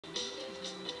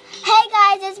Hey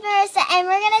guys, it's Marissa and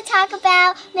we're going to talk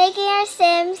about making our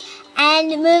Sims and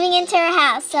moving into our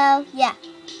house, so yeah.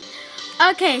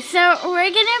 Okay, so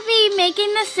we're going to be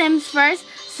making the Sims first.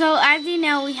 So as you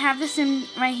know, we have the Sim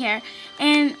right here.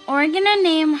 And we're going to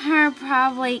name her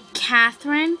probably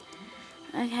Catherine.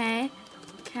 Okay,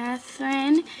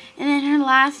 Catherine. And then her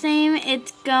last name,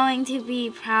 it's going to be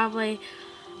probably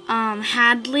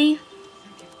Hadley.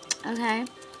 Okay.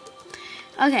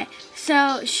 Okay,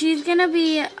 so she's gonna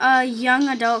be a young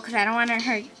adult because I don't want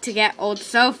her to get old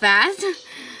so fast.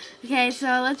 Okay,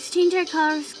 so let's change her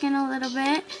color of skin a little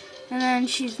bit. And then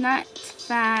she's not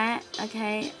fat.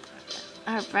 Okay,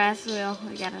 her breast, we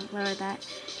gotta lower that.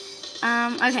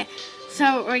 Okay,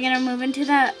 so we're gonna move into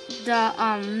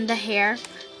the hair.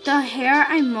 The hair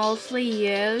I mostly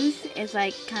use is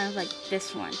like kind of like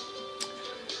this one.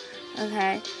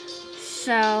 Okay,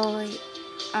 so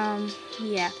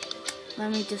yeah.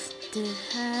 Let me just do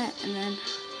that, and then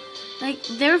like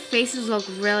their faces look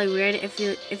really weird if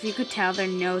you could tell their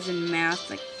nose and mouth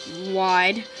like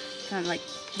wide, kind of like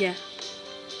yeah.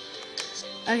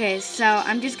 Okay, so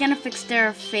I'm just gonna fix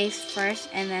their face first,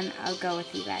 and then I'll go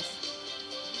with you guys.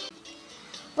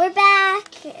 We're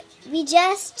back. We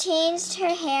just changed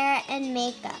her hair and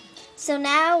makeup, so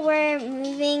now we're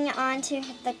moving on to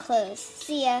the clothes.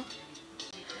 See ya.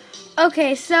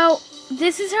 Okay, so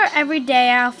this is her everyday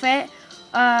outfit.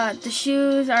 The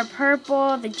shoes are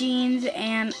purple, the jeans,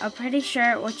 and a pretty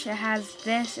shirt which has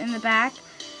this in the back.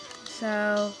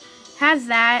 So, has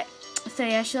that. So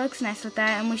yeah, she looks nice with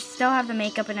that, and we still have the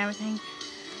makeup and everything.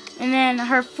 And then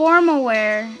her formal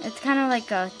wear, it's kind of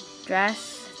like a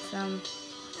dress.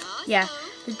 Yeah,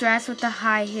 the dress with the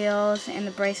high heels and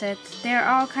the bracelets. They're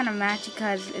all kind of matchy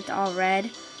because it's all red.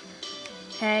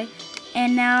 Okay,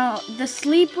 and now the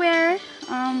sleepwear,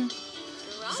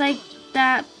 it's like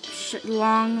that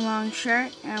long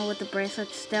shirt with the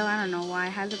bracelets still. I don't know why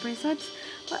it has the bracelets,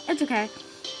 but it's okay.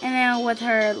 And then with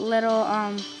her little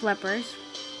flippers.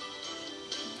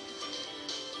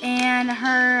 And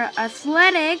her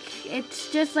athletic,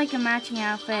 it's just like a matching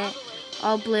outfit,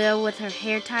 all blue with her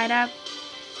hair tied up.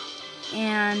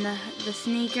 And the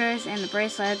sneakers and the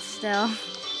bracelets still.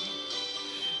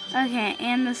 Okay,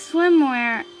 and the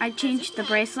swimwear, I changed the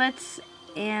bracelets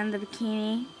and the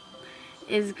bikini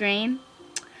is green.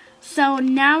 So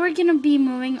now we're going to be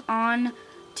moving on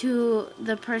to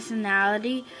the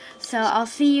personality. So I'll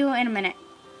see you in a minute.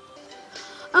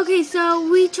 Okay, so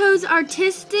we chose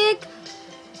artistic,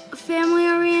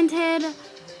 family-oriented,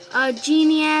 a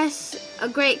genius, a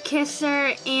great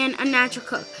kisser, and a natural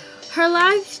cook. Her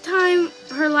lifetime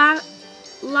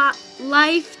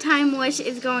wish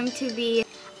is going to be...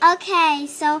 Okay,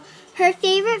 so her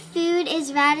favorite food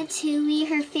is ratatouille.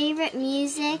 Her favorite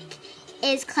music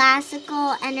is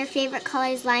classical, and her favorite color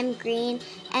is lime green,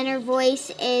 and her voice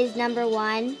is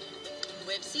 #1.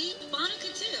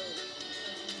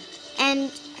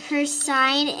 And her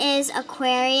sign is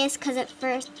Aquarius because it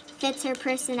fits her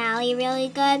personality really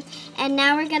good. And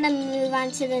now we're gonna move on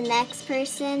to the next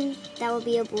person. That will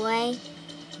be a boy.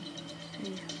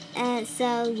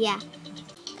 So yeah.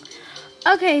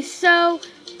 Okay, so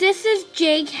this is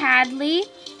Jake Hadley.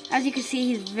 As you can see,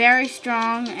 he's very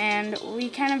strong, and we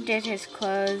kind of did his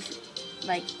clothes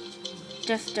like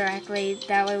just directly.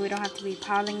 That way we don't have to be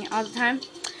pausing it all the time.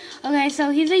 Okay, so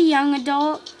he's a young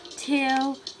adult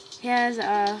too. He has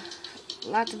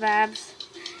lots of abs,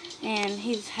 and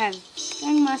he has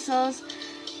strong muscles.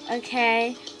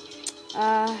 Okay,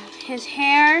 his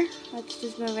hair. Let's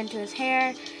just move into his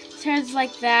hair. His hair's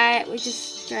like that. We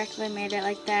just directly made it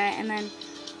like that, and then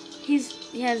he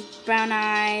has brown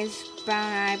eyes,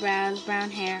 brown eyebrows, brown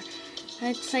hair.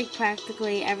 It's like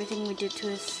practically everything we did to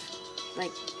his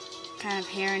like kind of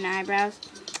hair and eyebrows.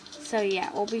 So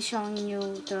yeah, we'll be showing you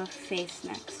the face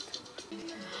next.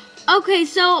 Okay,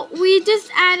 so we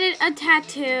just added a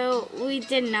tattoo. We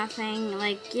did nothing,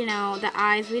 like, you know, the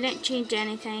eyes, we didn't change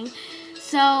anything.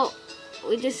 So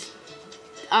we just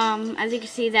as you can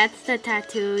see, that's the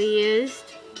tattoo we used.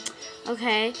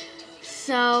 Okay,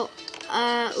 so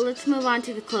let's move on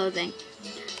to the clothing.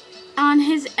 On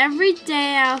his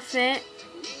everyday outfit,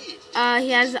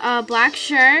 he has a black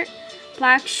shirt,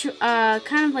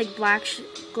 kind of like black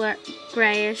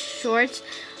grayish shorts,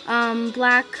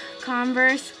 black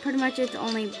Converse. Pretty much it's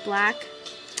only black.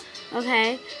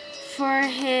 Okay, for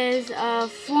his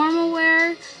formal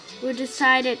wear, we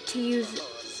decided to use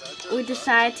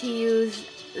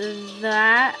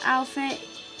that outfit.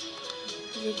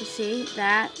 As you can see,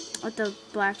 that with the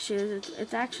black shoes,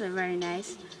 it's actually very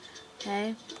nice.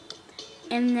 Okay.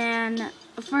 And then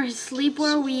for his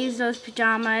sleepwear, we use those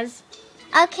pajamas.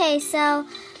 Okay, so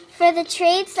for the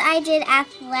traits, I did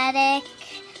athletic,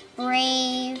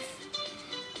 brave,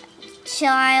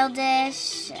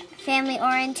 childish,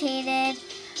 family-orientated,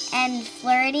 and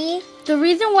flirty. The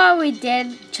reason why we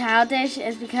did childish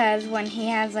is because when he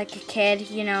has like a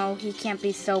kid, you know, he can't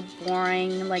be so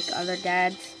boring like other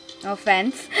dads. No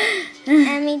offense.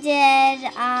 And we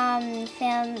did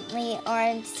family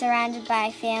or surrounded by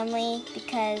family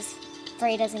because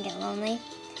Frey doesn't get lonely.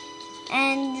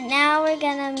 And now we're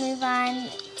gonna move on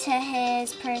to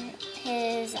his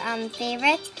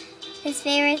favorites. His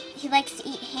favorite, he likes to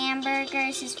eat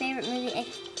hamburgers. His favorite movie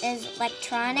is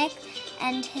electronic,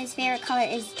 and his favorite color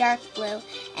is dark blue.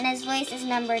 And his voice is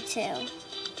number 2.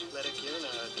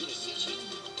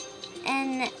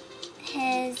 And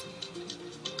his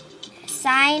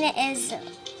sign is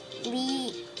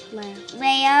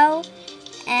Leo,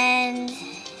 and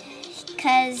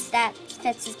because that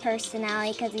fits his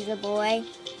personality, because he's a boy.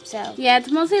 So yeah, it's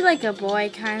mostly like a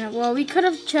boy kind of. Well, we could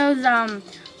have chose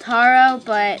Taro,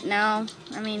 but no.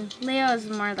 I mean, Leo is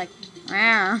more like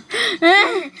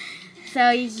so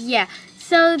yeah.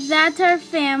 So that's our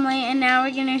family, and now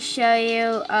we're gonna show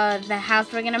you the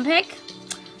house we're gonna pick.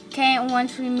 Okay, and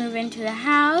once we move into the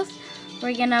house,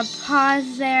 we're gonna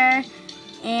pause there,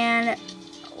 and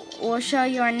we'll show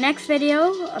you our next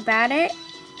video about it.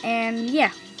 And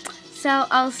yeah, so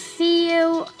I'll see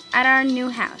you at our new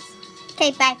house.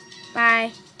 okay, bye.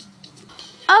 Bye.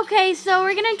 Okay, so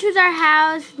we're gonna choose our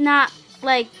house, not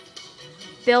like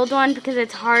build one because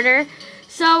it's harder.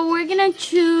 So we're gonna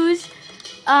choose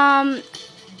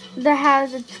the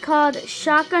house. It's called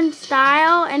Shotgun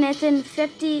Style, and it's in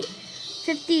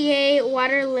 58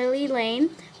 Water Lily Lane.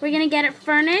 We're gonna get it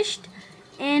furnished,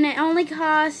 and it only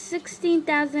costs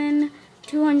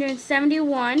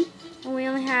 $16,271, and we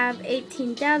only have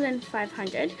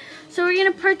 $18,500. So we're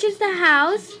gonna purchase the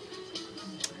house.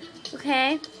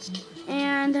 Okay,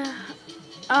 and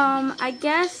I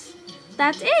guess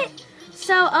that's it.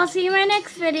 So I'll see you in my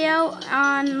next video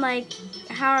on like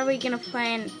how are we gonna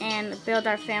plan and build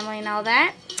our family and all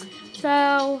that.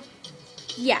 So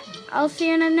yeah, I'll see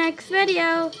you in the next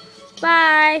video.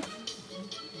 Bye.